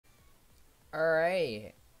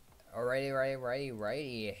Alright.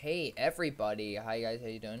 Alrighty. Hey everybody, hi guys, how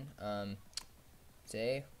you doing?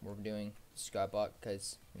 Today we're doing Skyblock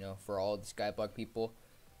because, for all the Skyblock people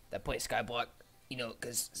that play Skyblock,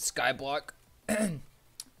 because Skyblock,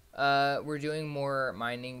 we're doing more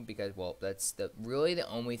mining because, well, that's really the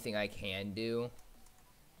only thing I can do.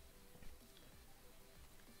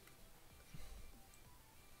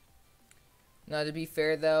 Now, to be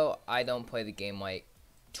fair though, I don't play the game like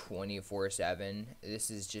 24/7. This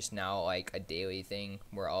is just now like a daily thing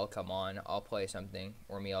where I'll come on, I'll play something,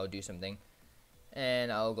 or I'll do something,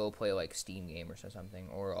 and I'll go play like Steam game or something,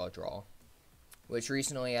 or I'll draw. Which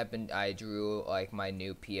recently I drew like my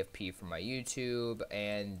new PFP for my YouTube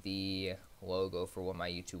and the logo for what my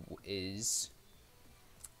YouTube is.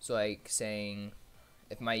 So like saying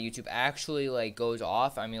if my YouTube actually like goes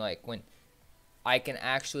off, I mean like when I can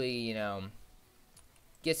actually,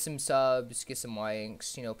 get some subs, get some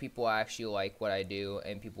likes, people actually like what I do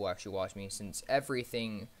and people actually watch me, since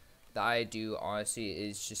everything that I do honestly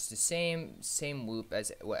is just the same loop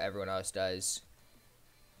as what everyone else does.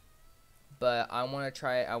 But I wanted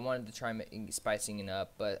to try spicing it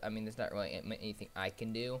up, but I mean there's not really anything I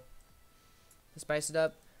can do to spice it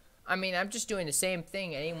up. I mean, I'm just doing the same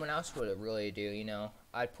thing anyone else would really do,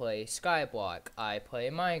 I play Skyblock, I play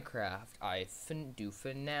Minecraft, I do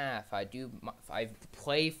FNAF, I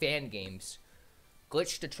play fan games.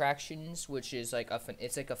 Glitched Attractions, which is like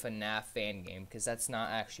it's like a FNAF fan game, because that's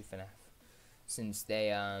not actually FNAF, since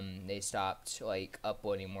they stopped like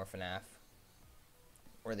uploading more FNAF,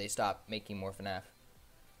 or they stopped making more FNAF.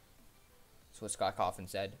 That's what Scott Coffin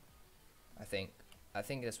said, I think. I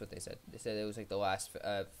think that's what they said. They said it was like the last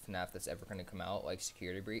FNAF that's ever going to come out, like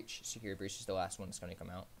Security Breach. Security Breach is the last one that's going to come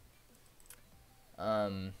out.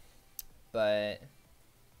 But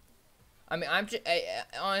I mean,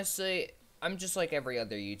 honestly, I'm just like every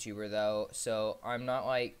other YouTuber though. So I don't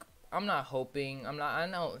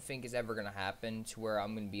think it's ever going to happen to where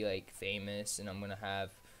I'm going to be like famous and I'm going to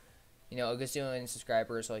have, a gazillion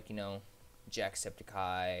subscribers, like,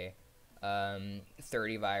 Jacksepticeye,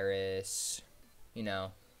 30 Virus,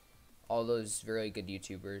 all those really good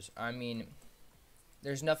YouTubers. I mean,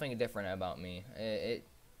 there's nothing different about me.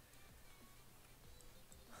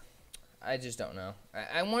 I just don't know.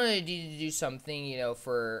 I wanted to do something,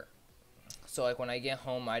 so like when I get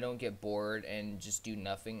home, I don't get bored and just do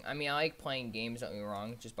nothing. I mean, I like playing games, don't get me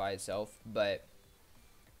wrong, just by itself, but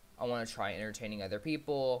I want to try entertaining other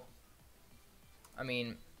people. I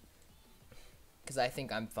mean, because I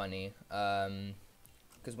think I'm funny.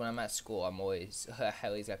 Because when I'm at school, I'm always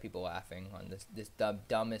got people laughing on the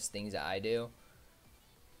dumbest things that I do.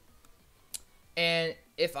 And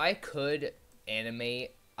if I could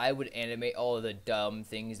animate, I would animate all of the dumb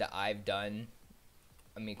things that I've done.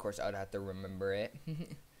 I mean, of course, I would have to remember it.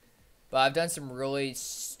 But I've done some really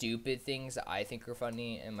stupid things that I think are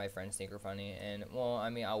funny and my friends think are funny. And, well,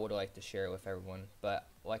 I mean, I would like to share it with everyone. But,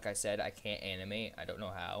 like I said, I can't animate. I don't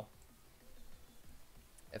know how.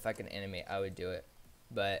 If I can animate, I would do it.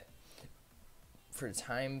 But for the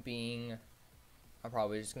time being, I'm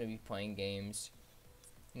probably just going to be playing games,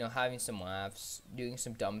 having some laughs, doing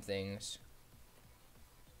some dumb things.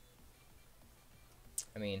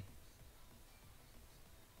 I mean,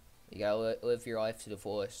 you gotta live your life to the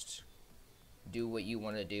fullest. Do what you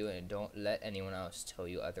want to do and don't let anyone else tell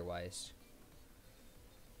you otherwise.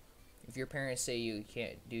 If your parents say you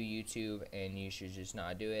can't do YouTube and you should just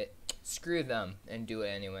not do it, screw them and do it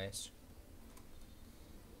anyways.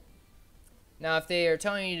 Now, if they are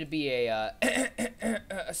telling you to be a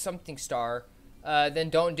something star,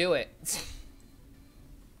 then don't do it.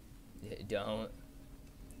 Don't.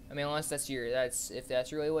 I mean, unless if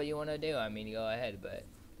that's really what you want to do. I mean, go ahead, but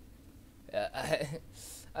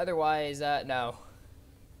otherwise, no.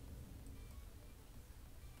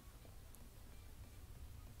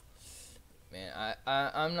 Man,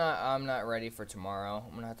 I'm not ready for tomorrow.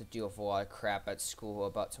 I'm gonna have to deal with a lot of crap at school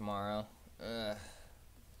about tomorrow. Ugh.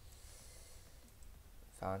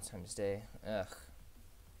 Valentine's Day. Ugh.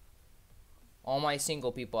 All my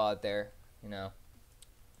single people out there,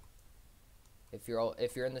 if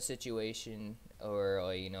you're in the situation, or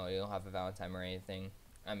like, you don't have a Valentine or anything.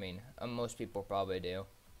 I mean, most people probably do.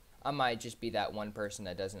 I might just be that one person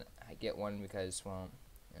that doesn't get one because, well,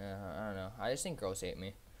 I don't know. I just think girls hate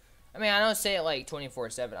me. I mean, I don't say it like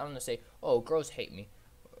 24/7. I don't say, oh, girls hate me.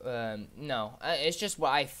 No, it's just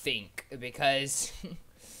what I think, because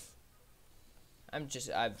I'm just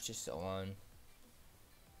alone.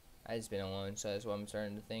 I just been alone, so that's what I'm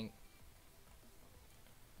starting to think.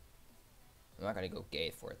 I'm not gonna go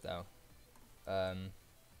gay for it though.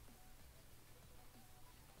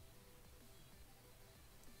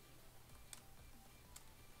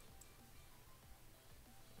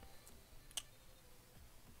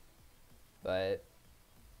 but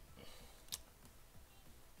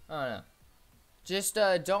I don't know. Just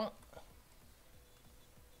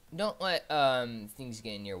don't let things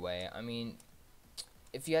get in your way. I mean,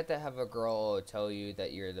 if you have to have a girl tell you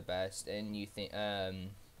that you're the best and you think and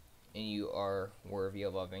you are worthy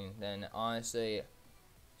of loving, then honestly,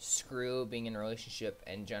 screw being in a relationship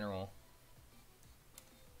in general.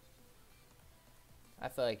 I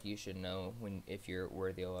feel like you should know if you're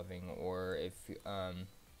worthy of loving or if you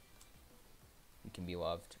can be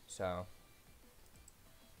loved. So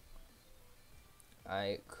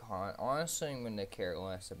honestly, I'm gonna care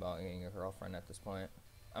less about getting a girlfriend at this point.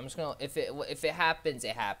 I'm just gonna, if it happens,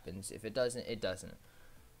 it happens. If it doesn't, it doesn't.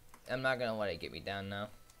 I'm not gonna let it get me down now.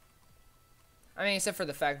 I mean, except for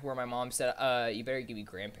the fact where my mom said, you better give me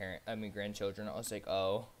grandchildren. I was like,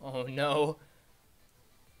 oh no.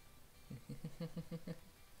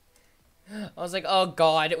 I was like, oh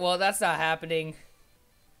god, well, that's not happening.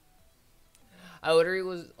 I literally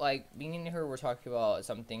was like, me and her were talking about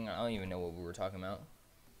something. I don't even know what we were talking about.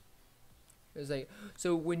 It was like,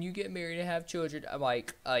 so when you get married and have children, I'm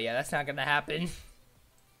like, oh yeah, that's not gonna happen.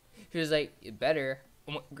 She was like, you better.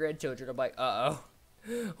 I want grandchildren. I'm like, uh-oh.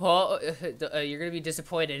 Well, you're gonna be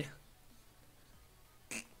disappointed.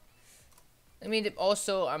 I mean,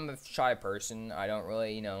 also, I'm a shy person. I don't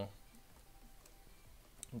really, you know,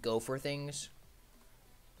 go for things.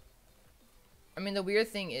 I mean, the weird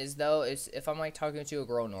thing is, though, is if I'm, like, talking to a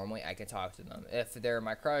girl normally, I can talk to them. If they're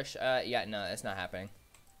my crush, yeah, no, it's not happening.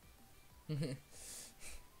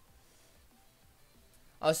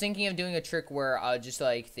 I was thinking of doing a trick where I'll just,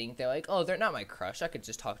 like, think they're like, oh, they're not my crush. I could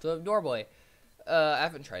just talk to them normally. I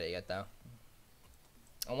haven't tried it yet, though.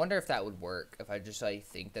 I wonder if that would work. If I just, like,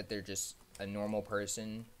 think that they're just a normal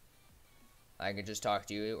person. I could just talk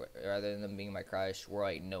to you rather than them being my crush. Or,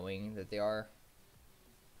 like, knowing that they are.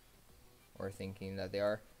 Or thinking that they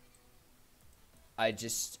are. I'd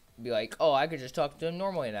just be like, oh, I could just talk to them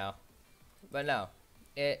normally now. But no.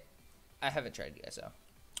 I haven't tried it yet, so.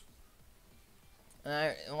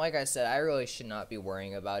 And like I said, I really should not be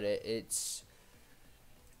worrying about it. It's,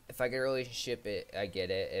 if I get a relationship, I get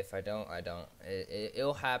it. If I don't, I don't.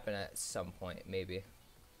 It'll happen at some point, maybe.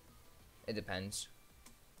 It depends.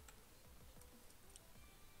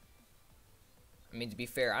 I mean, to be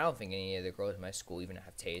fair, I don't think any of the girls in my school even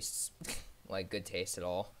have tastes. Like, good taste at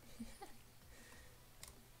all.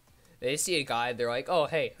 They see a guy, they're like, oh,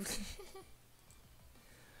 hey.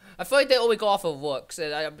 I feel like they only go off of looks,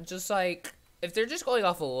 and I'm just like, if they're just going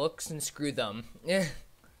off of looks, then screw them.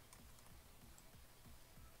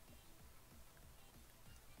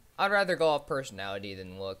 I'd rather go off personality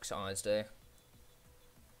than looks, honestly.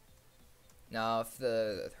 Now, if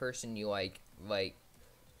the person you like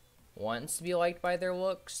wants to be liked by their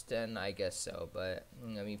looks, then I guess so, but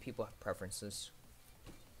I mean, people have preferences.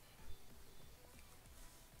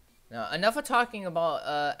 Now, enough of talking about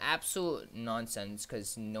absolute nonsense,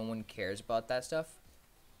 because no one cares about that stuff.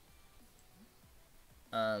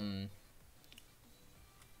 Let's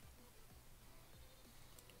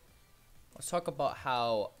talk about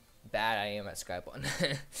how bad I am at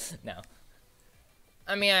Skyblock. No.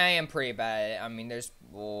 I mean, I am pretty bad. I mean,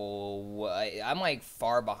 I'm like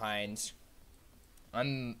far behind.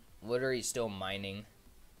 I'm literally still mining.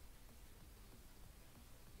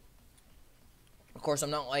 Of course, I'm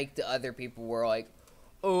not like the other people where like,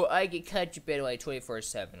 oh, I get contraband like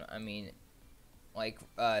 24/7. I mean, like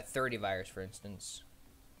 30 virus, for instance.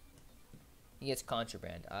 He gets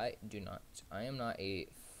contraband. I do not. I am not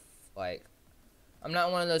I'm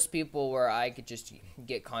not one of those people where I could just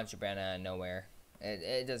get contraband out of nowhere.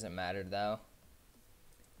 It doesn't matter, though.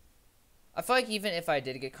 I feel like even if I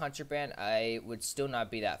did get contraband, I would still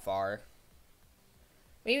not be that far.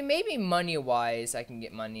 Maybe money-wise, I can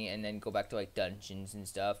get money and then go back to, like, dungeons and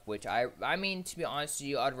stuff, which I mean, to be honest with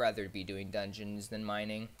you, I'd rather be doing dungeons than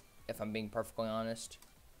mining, if I'm being perfectly honest.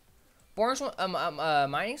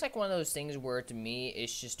 Mining's like one of those things where, to me,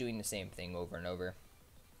 it's just doing the same thing over and over.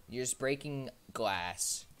 You're just breaking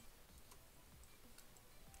glass.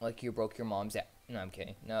 Like you broke your mom's ass. No, I'm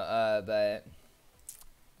kidding. No, but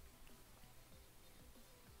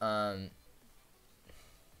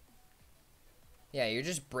yeah, you're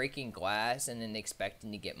just breaking glass and then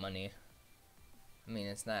expecting to get money. I mean,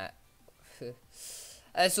 it's not.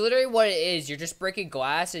 That's literally what it is. You're just breaking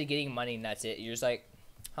glass and getting money, and that's it. You're just like,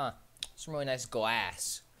 huh, some really nice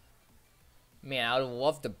glass. Man, I would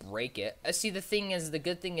love to break it. See, the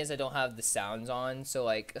good thing is I don't have the sounds on, so,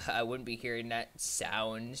 like, I wouldn't be hearing that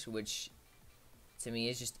sound, which, to me,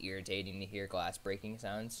 is just irritating to hear glass breaking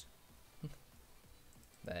sounds.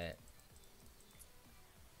 But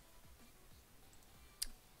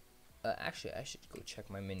Actually, I should go check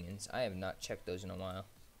my minions. I have not checked those in a while.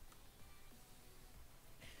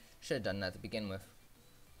 Should have done that to begin with.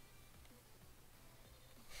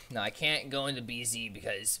 No, I can't go into BZ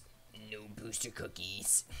because no booster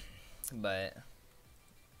cookies. But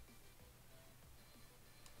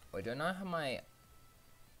wait, do I not have my?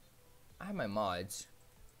 I have my mods.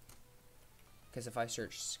 Because if I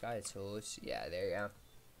search Sky Tools, yeah, there you go.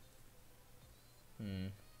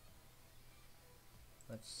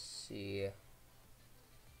 Let's see.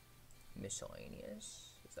 Miscellaneous.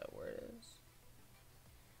 Is that where it is?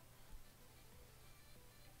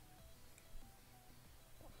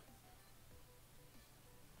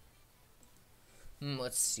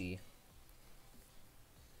 Let's see.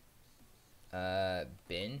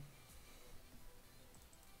 Bin.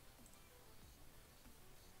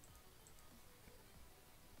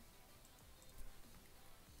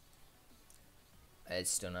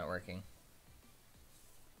 It's still not working.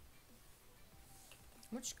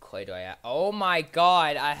 How much clay do I have? Oh my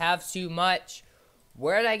god, I have too much.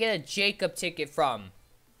 Where did I get a Jacob ticket from?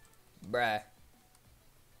 Bruh.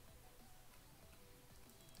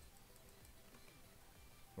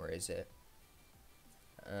 Where is it?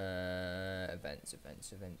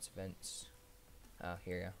 Events. Oh,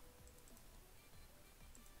 here you go.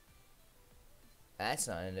 That's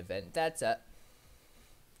not an event. That's a...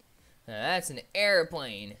 that's an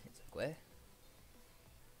airplane. It's like, what?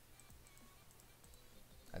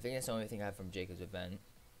 I think that's the only thing I have from Jacob's event.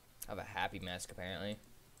 I have a happy mask, apparently.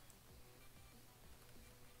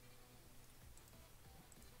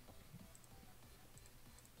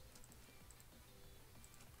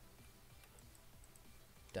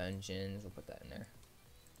 Dungeons. We'll put that in there.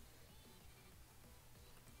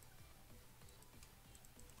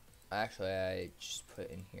 Actually, I just put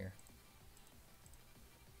it in here.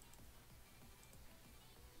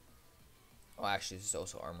 Oh, actually, this is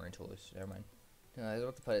also armor and tools. Never mind. No, I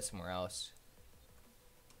have to put it somewhere else.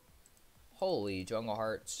 Holy jungle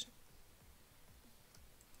hearts.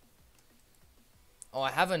 Oh,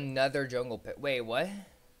 I have another jungle pit. Wait, what?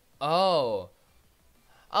 Oh.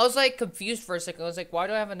 I was like confused for a second. I was like, why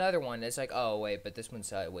do I have another one? It's like, oh, wait, but this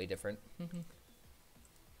one's way different.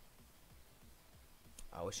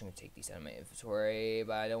 I wish I could take these out of my inventory,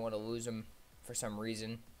 but I don't want to lose them for some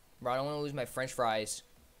reason. Bro, I don't want to lose my french fries.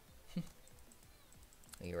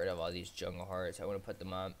 Get rid of all these jungle hearts. I want to put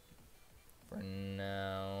them up for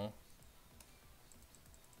now,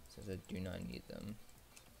 since I do not need them.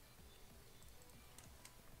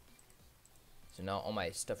 So now all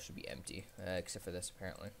my stuff should be empty, except for this,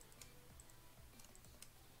 apparently.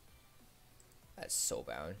 That's so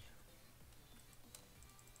bound.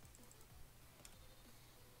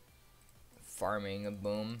 Farming,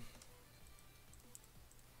 boom.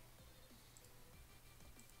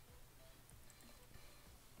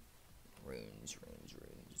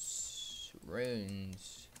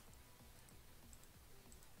 Runes.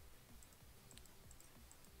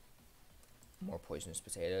 More poisonous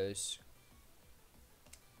potatoes.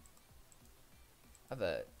 I have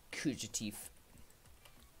a Kujatif.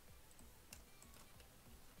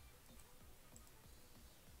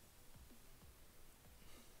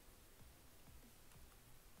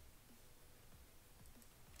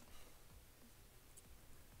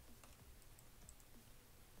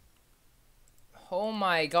 Oh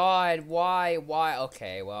my god, why?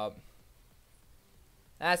 Okay, well,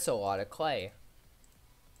 that's a lot of clay.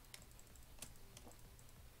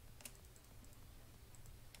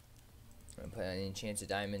 I'm gonna put any enchanted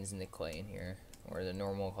diamonds in the clay in here, or the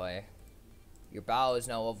normal clay. Your bow is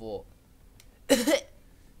now level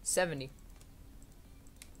 70.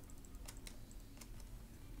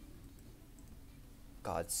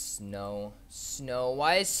 God, snow.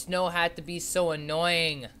 Why does snow have to be so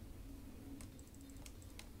annoying?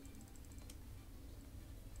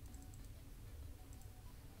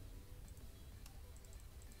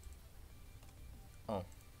 Oh,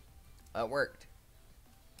 that worked.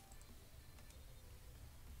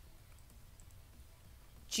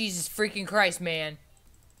 Jesus freaking Christ, man.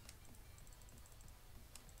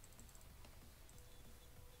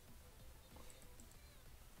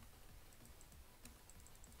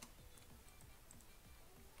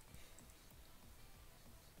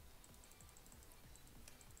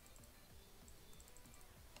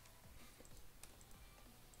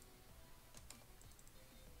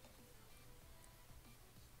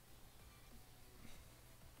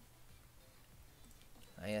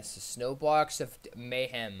 Yes, the snow blocks of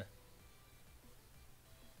mayhem.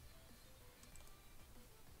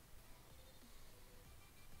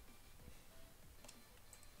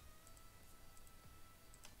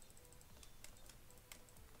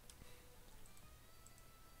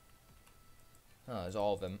 Oh, there's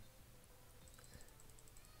all of them.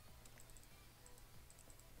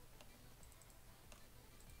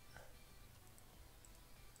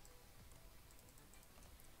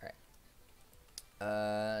 Alright.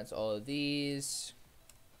 That's all of these.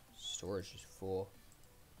 Storage is full.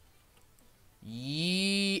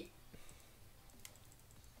 Yee.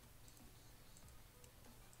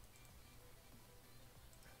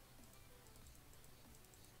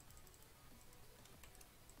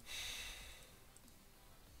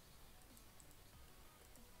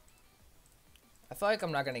 I feel like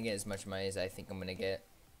I'm not gonna get as much money as I think I'm gonna get.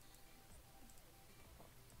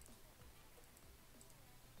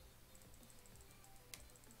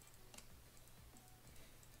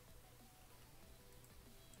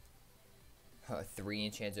 Oh, 3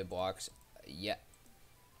 enchanted blocks. Yeah.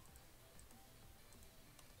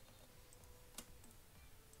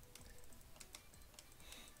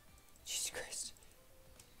 Jesus Christ.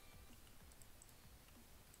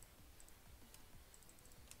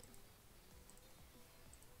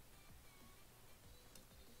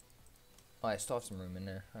 Oh, I still have some room in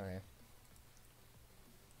there. Alright.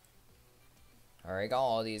 Alright, got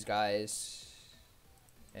all these guys.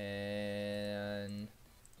 And...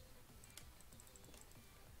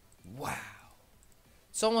 wow.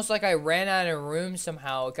 It's almost like I ran out of room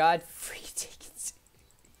somehow. God freaking take it.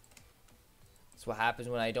 That's what happens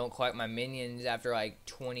when I don't collect my minions after like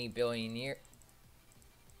 20 billion years.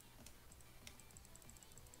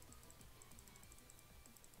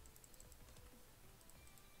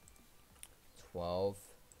 12,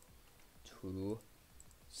 2,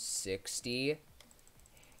 60,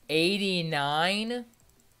 89.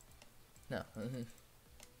 No.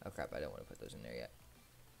 Oh crap, I don't want to put those in there yet.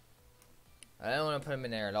 I don't want to put them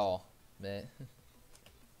in there at all. But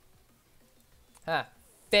ha,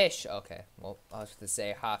 fish. Okay, well, I was going to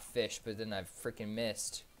say ha, fish, but then I freaking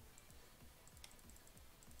missed.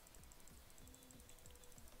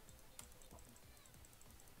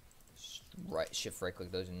 Right, shift right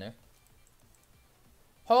click those in there.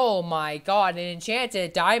 Oh my god, an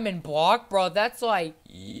enchanted diamond block, bro. That's like,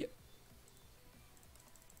 yeah.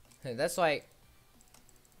 That's like,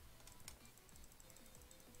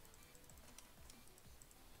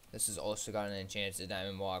 this has also got an enchanted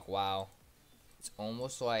diamond block. Wow, it's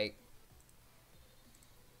almost like,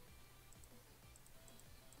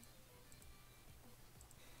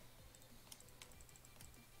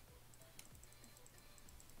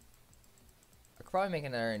 I could probably make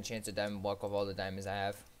another enchanted diamond block of all the diamonds I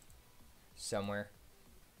have somewhere.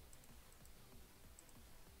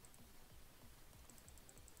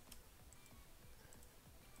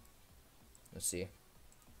 Let's see.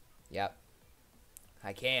 Yep,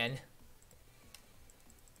 I can.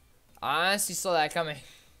 I honestly saw that coming.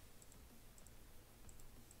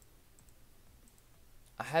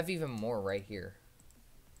 I have even more right here.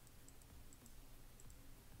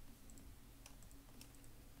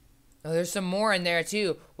 Oh, there's some more in there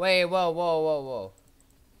too. Wait, whoa, whoa, whoa, whoa.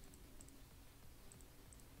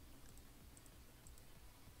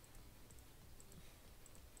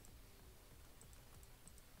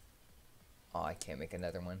 Oh, I can't make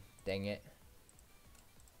another one. Dang it.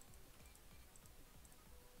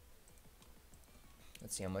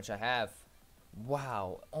 Let's see how much I have.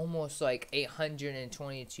 Wow, almost like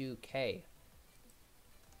 822k.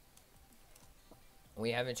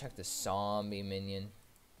 We haven't checked the zombie minion.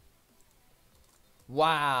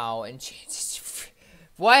 Wow, enchanted.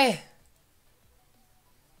 What?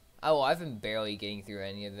 Oh, I've been barely getting through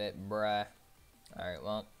any of it, bruh. Alright,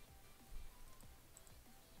 well.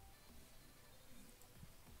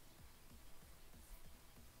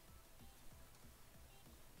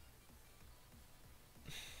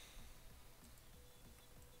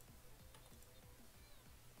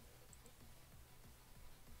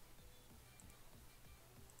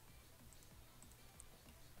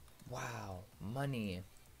 Wow, money.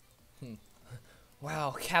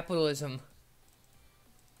 Wow, capitalism.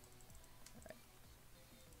 Right.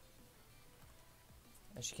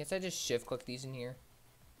 Actually, can't I just shift click these in here?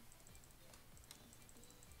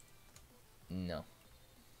 No.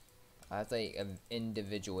 I have to like,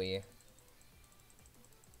 individually.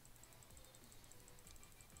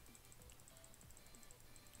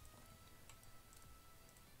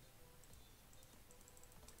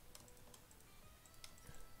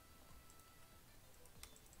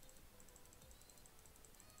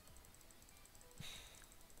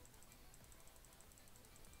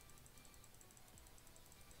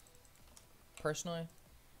 Personally,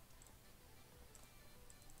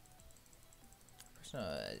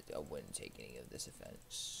 I wouldn't take any of this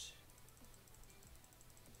offense.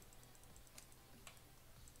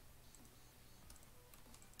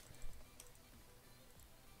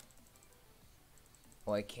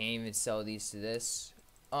 Oh, I can't even sell these to this.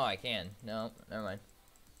 Oh, I can. No, never mind.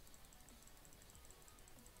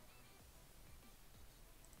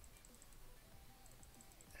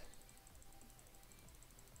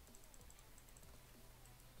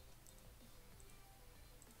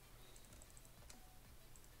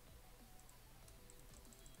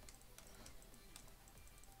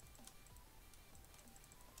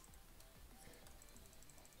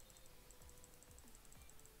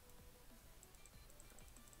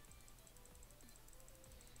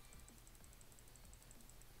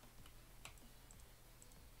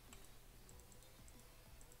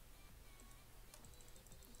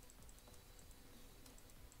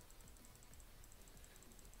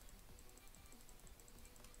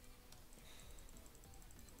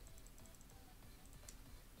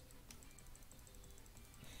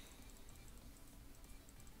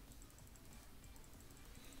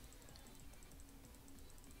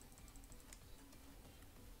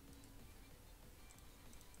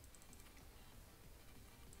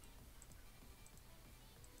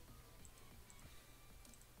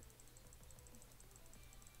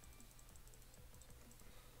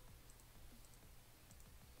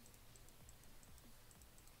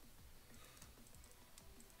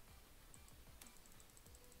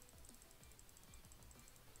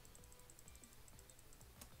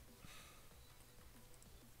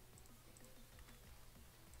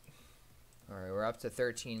 Alright, we're up to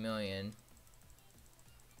 13 million.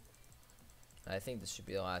 I think this should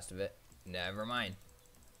be the last of it. Never mind.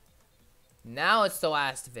 Now it's the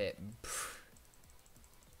last of it.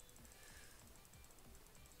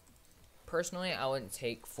 Personally, I wouldn't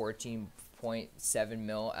take 14.7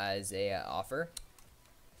 mil as a offer.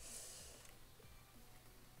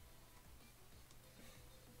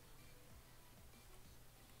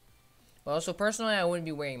 Well, so personally, I wouldn't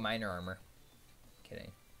be wearing minor armor.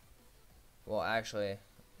 Kidding. Well, actually,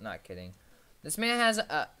 not kidding. This man has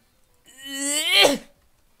a...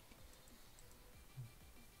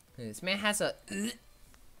 This man has a...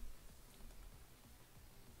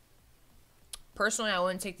 Personally, I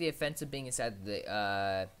wouldn't take the offense of being inside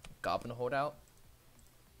the Goblin Holdout.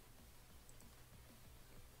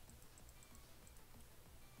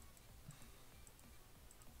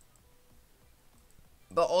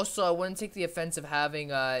 But also, I wouldn't take the offense of having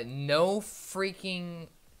no freaking...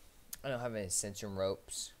 I don't have any Ascension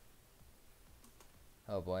ropes.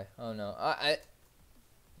 Oh boy. Oh no.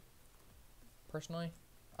 Personally,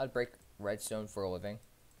 I'd break redstone for a living.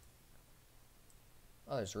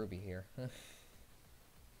 Oh, there's Ruby here.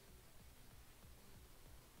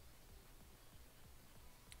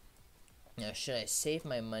 Now, should I save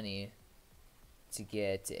my money to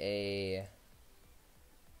get a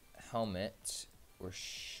helmet, or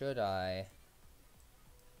should I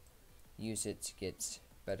use it to get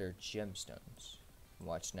better gemstones?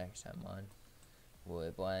 Watch next time on Will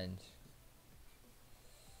It Blend.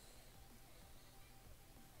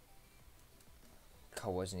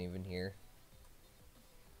 God wasn't even here.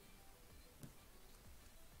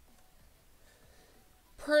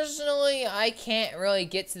 Personally, I can't really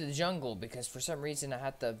get to the jungle because for some reason I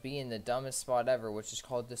have to be in the dumbest spot ever, which is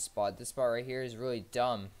called this spot. This spot right here is really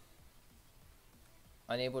dumb.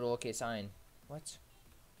 Unable to locate sign. What?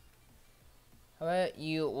 How about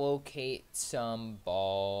you locate some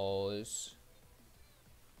balls?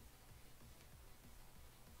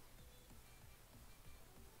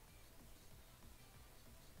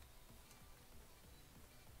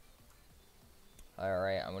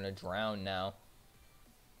 Alright, I'm gonna drown now.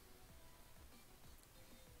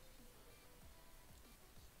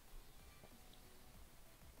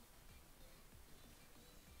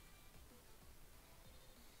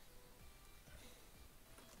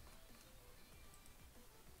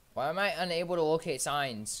 Why am I unable to locate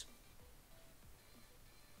signs?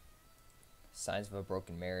 Signs of a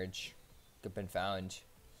broken marriage. Could have been found.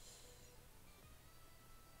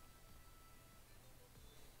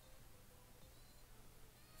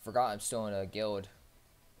 Forgot I'm still in a guild.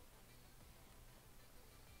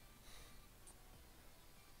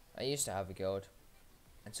 I used to have a guild.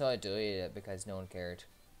 Until I deleted it because no one cared.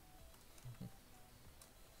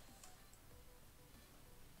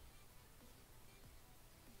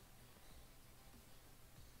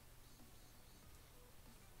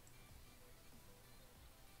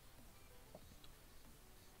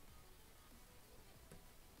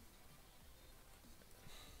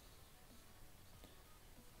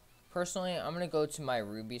 Personally, I'm gonna go to my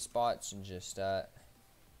ruby spots and just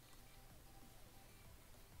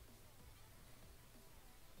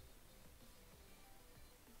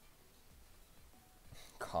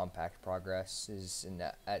compact progress is in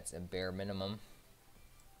that, at a bare minimum.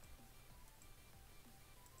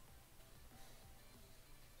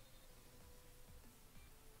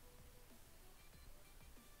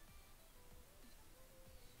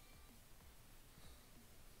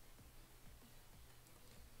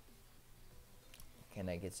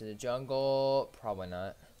 I get to the jungle? Probably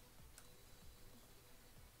not.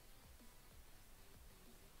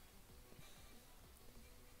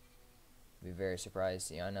 Be very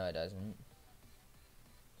surprised. Yeah, no, it doesn't.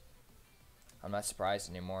 I'm not surprised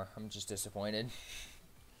anymore. I'm just disappointed.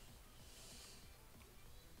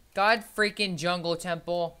 God freaking jungle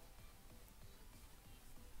temple.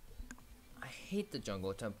 I hate the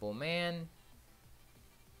jungle temple, man.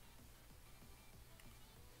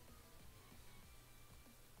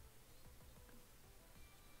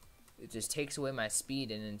 It just takes away my speed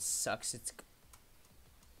and then sucks its...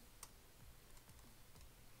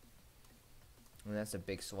 And that's a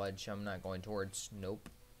big sludge I'm not going towards. Nope.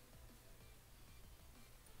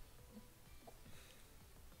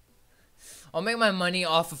 I'll make my money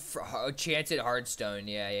off of chance at Hearthstone.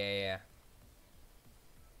 Yeah.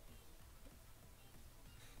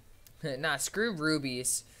 Nah, screw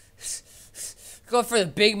rubies. Go for the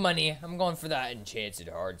big money. I'm going for that enchanted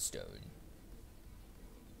Hearthstone.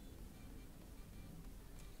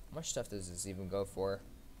 How much stuff does this even go for?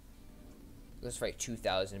 It goes for like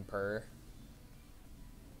 2,000 per.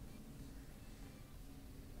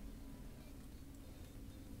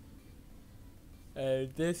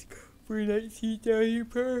 This for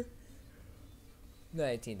 19,000 per.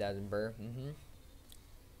 19,000 per.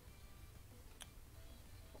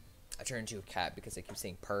 I turned into a cat because I keep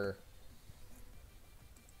saying per.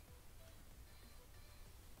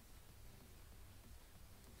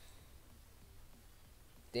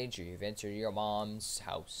 Danger, you've entered your mom's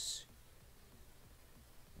house.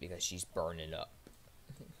 Because she's burning up.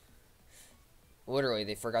 Literally,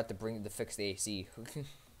 they forgot to fix the AC.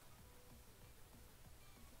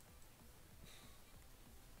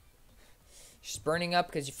 She's burning up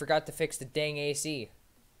because you forgot to fix the dang AC.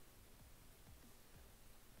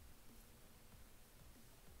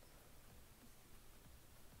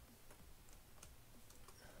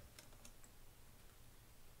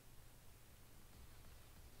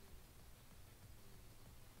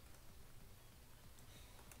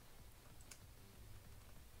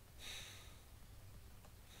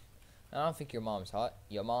 I don't think your mom's hot.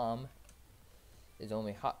 Your mom is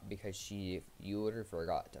only hot because you literally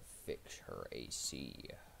forgot to fix her AC.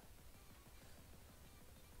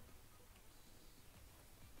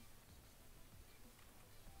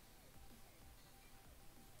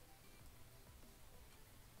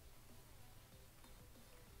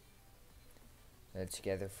 The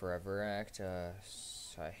Together Forever Act.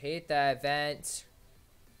 So I hate that event.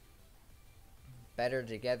 Better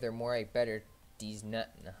together, more like better. These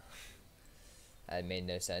nut. No. That made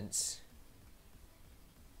no sense.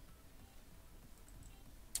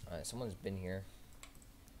 Someone's been here.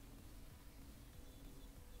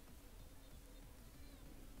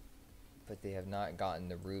 But they have not gotten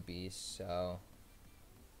the rubies, so...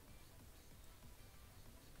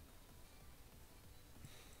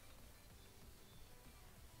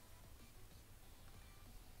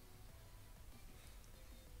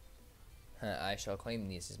 I shall claim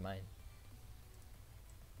these as mine.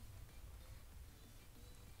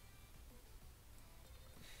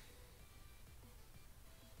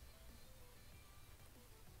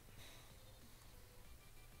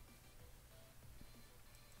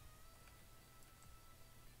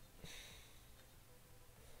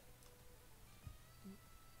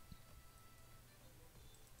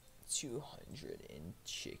 $200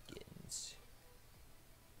 chickens.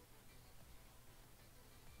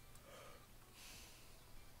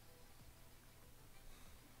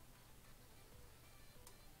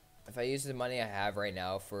 If I use the money I have right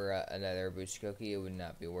now for another boost cookie, it would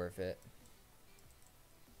not be worth it.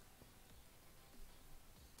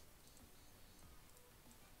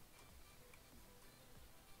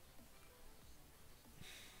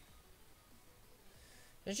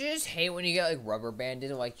 Don't you just hate when you get like rubber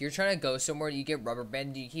banded? Like you're trying to go somewhere, you get rubber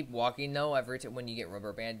banded, you keep walking though every time when you get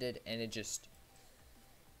rubber banded, and it just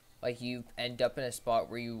like you end up in a spot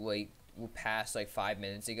where you like were past like 5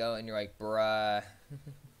 minutes ago, and you're like, bruh.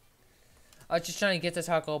 I was just trying to get to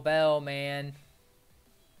Taco Bell, man.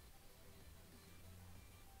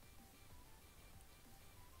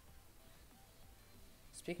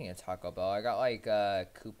 Speaking of Taco Bell, I got like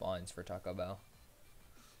coupons for Taco Bell.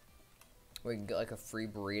 We can get like a free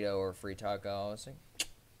burrito or a free taco. I was like,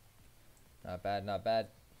 not bad, not bad.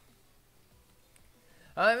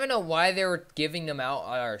 I don't even know why they were giving them out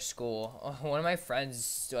at our school. One of my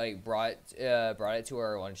friends like brought it to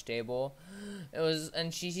our lunch table. It was,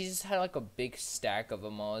 and she just had like a big stack of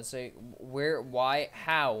them all. It's like, where, why,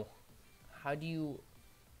 how do you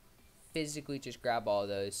physically just grab all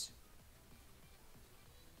those?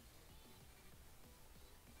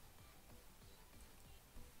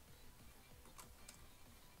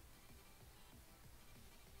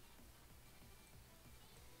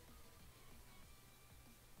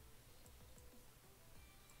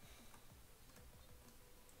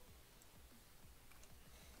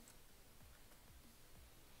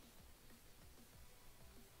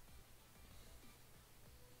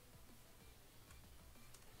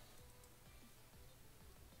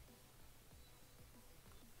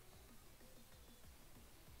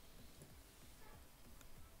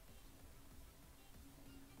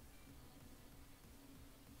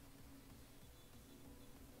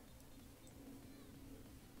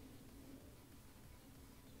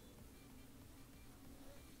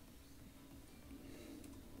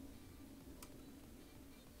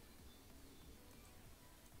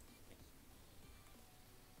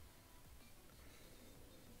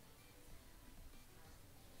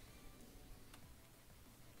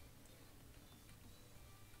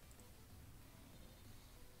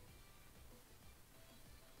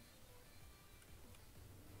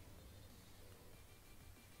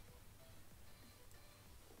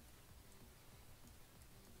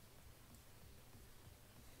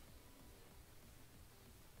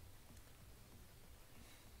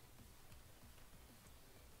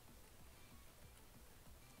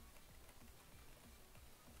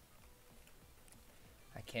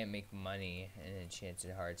 can't make money in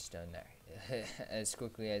Enchanted Hearthstone as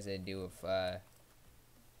quickly as I do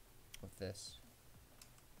with this.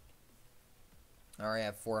 I already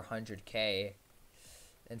have 400k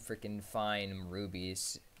and freaking fine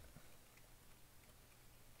rubies.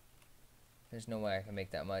 There's no way I can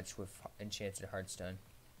make that much with Enchanted Hearthstone.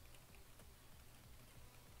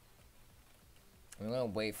 I'm gonna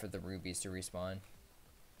wait for the rubies to respawn.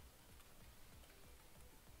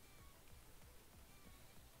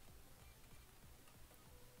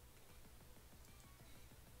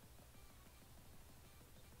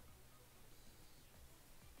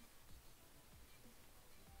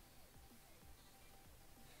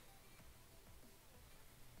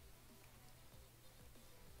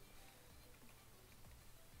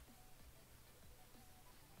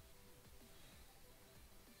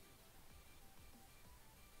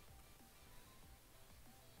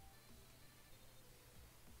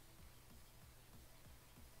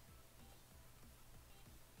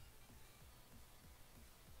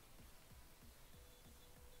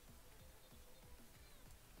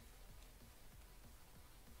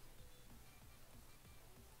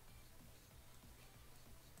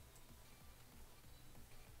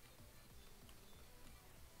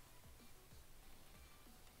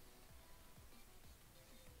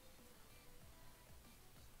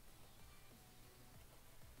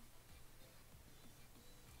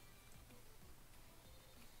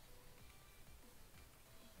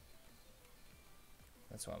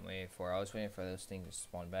 That's what I'm waiting for. I was waiting for those things to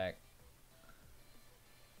spawn back.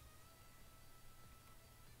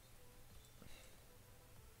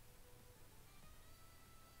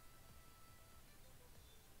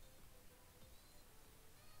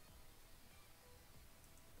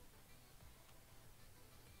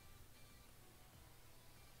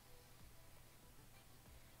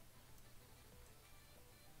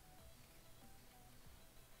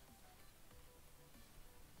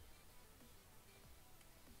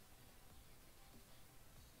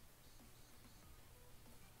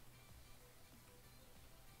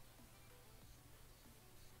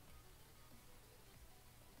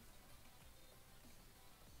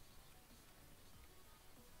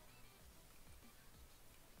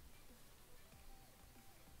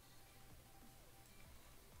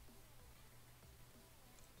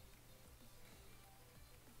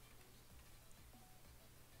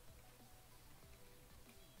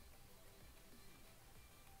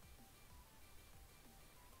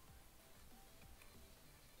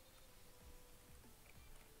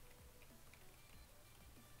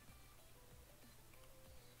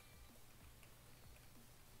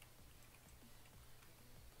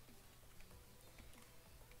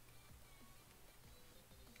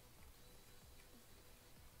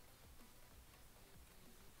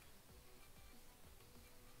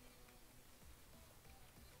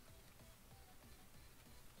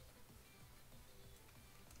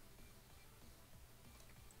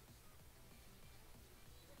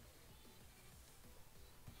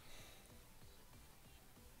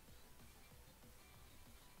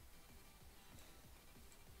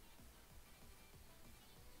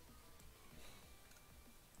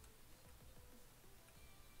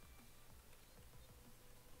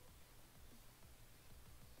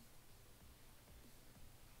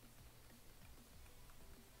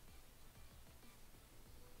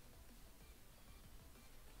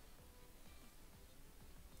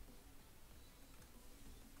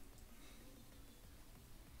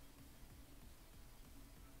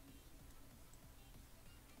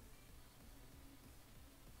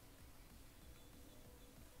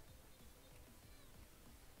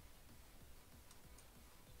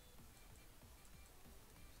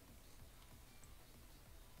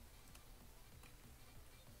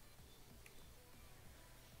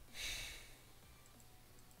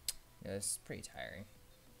 Yeah, it's pretty tiring.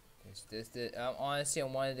 Honestly, I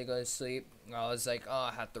wanted to go to sleep. I was like, oh,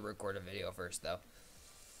 I have to record a video first, though.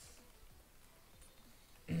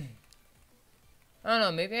 I don't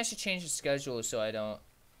know. Maybe I should change the schedule so I don't.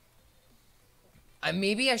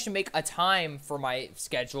 Maybe I should make a time for my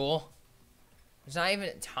schedule. There's not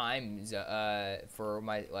even times for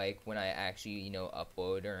my when I actually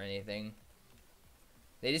upload or anything.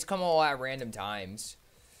 They just come all at random times.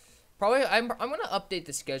 Probably I'm gonna update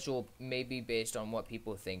the schedule maybe based on what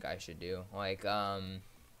people think I should do.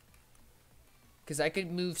 Cause I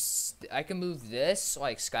could move this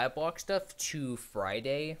Skyblock stuff to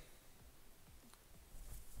Friday.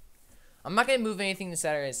 I'm not gonna move anything to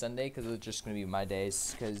Saturday and Sunday because it's just gonna be my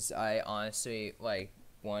days. Cause I honestly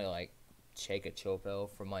want to take a chill pill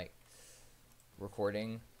from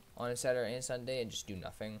recording on a Saturday and Sunday and just do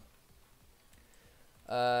nothing.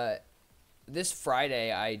 this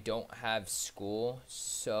Friday I don't have school,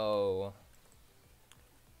 so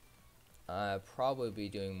I'll probably be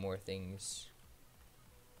doing more things.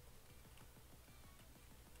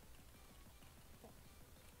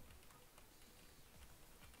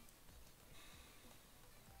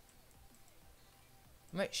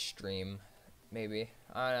 I might stream, maybe.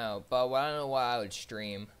 I don't know, but I don't know what I would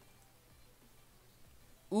stream.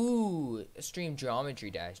 Ooh, stream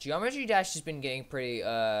Geometry Dash. Geometry Dash has been getting pretty,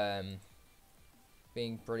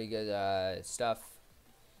 being pretty good, stuff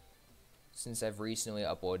since I've recently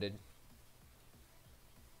uploaded.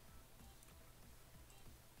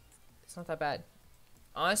 It's not that bad.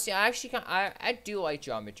 Honestly, I actually I do like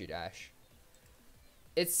Geometry Dash.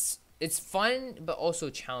 It's fun, but also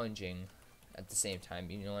challenging at the same time,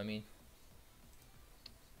 you know what I mean?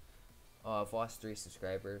 Oh, I've lost 3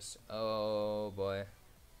 subscribers. Oh boy.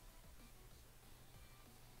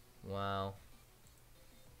 Wow.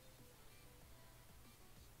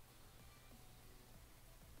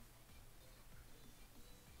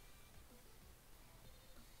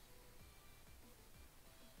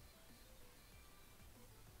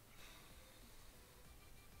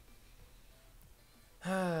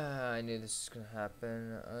 I knew this was gonna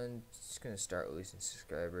happen. I'm just gonna start losing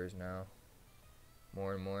subscribers now.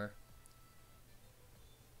 More and more.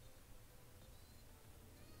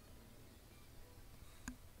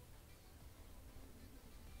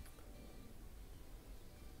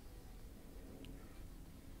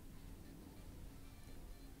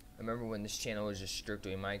 I remember when this channel was just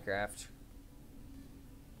strictly Minecraft.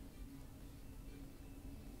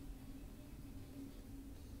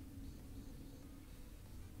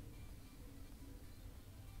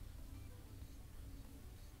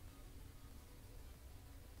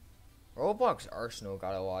 Roblox Arsenal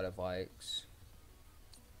got a lot of likes.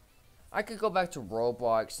 I could go back to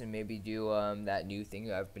Roblox and maybe do that new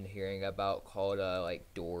thing I've been hearing about called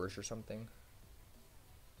like doors or something.